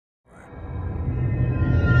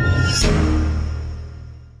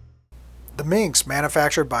The Mynx,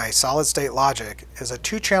 manufactured by Solid State Logic, is a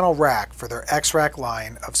two-channel rack for their X-Rack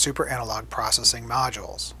line of super analog processing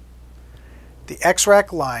modules. The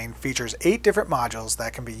X-Rack line features 8 different modules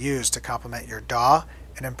that can be used to complement your DAW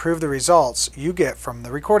and improve the results you get from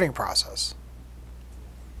the recording process.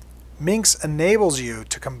 Mynx enables you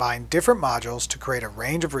to combine different modules to create a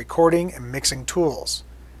range of recording and mixing tools.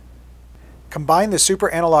 Combine the Super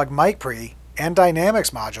Analog Mic Pre and Dynamics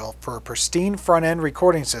module for a pristine front-end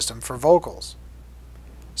recording system for vocals.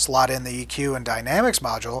 Slot in the EQ and Dynamics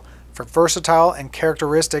module for versatile and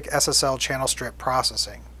characteristic SSL channel strip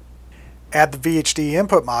processing. Add the VHD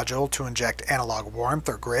input module to inject analog warmth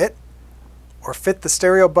or grit, or fit the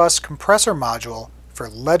Stereo Bus compressor module for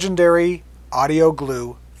legendary audio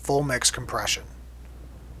glue full mix compression.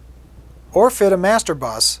 Or fit a master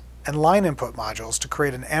bus and line input modules to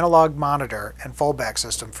create an analog monitor and fallback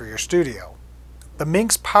system for your studio. The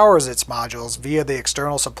Mynx powers its modules via the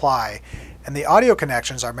external supply, and the audio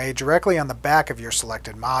connections are made directly on the back of your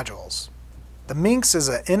selected modules. The Mynx is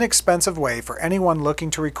an inexpensive way for anyone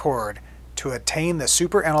looking to record to attain the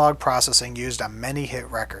super analog processing used on many hit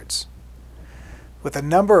records. With a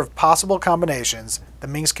number of possible combinations, the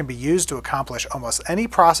Mynx can be used to accomplish almost any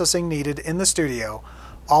processing needed in the studio,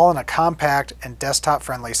 all in a compact and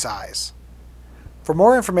desktop-friendly size. For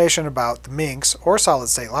more information about the Mynx or Solid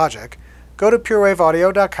State Logic, go to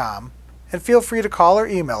purewaveaudio.com and feel free to call or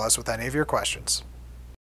email us with any of your questions.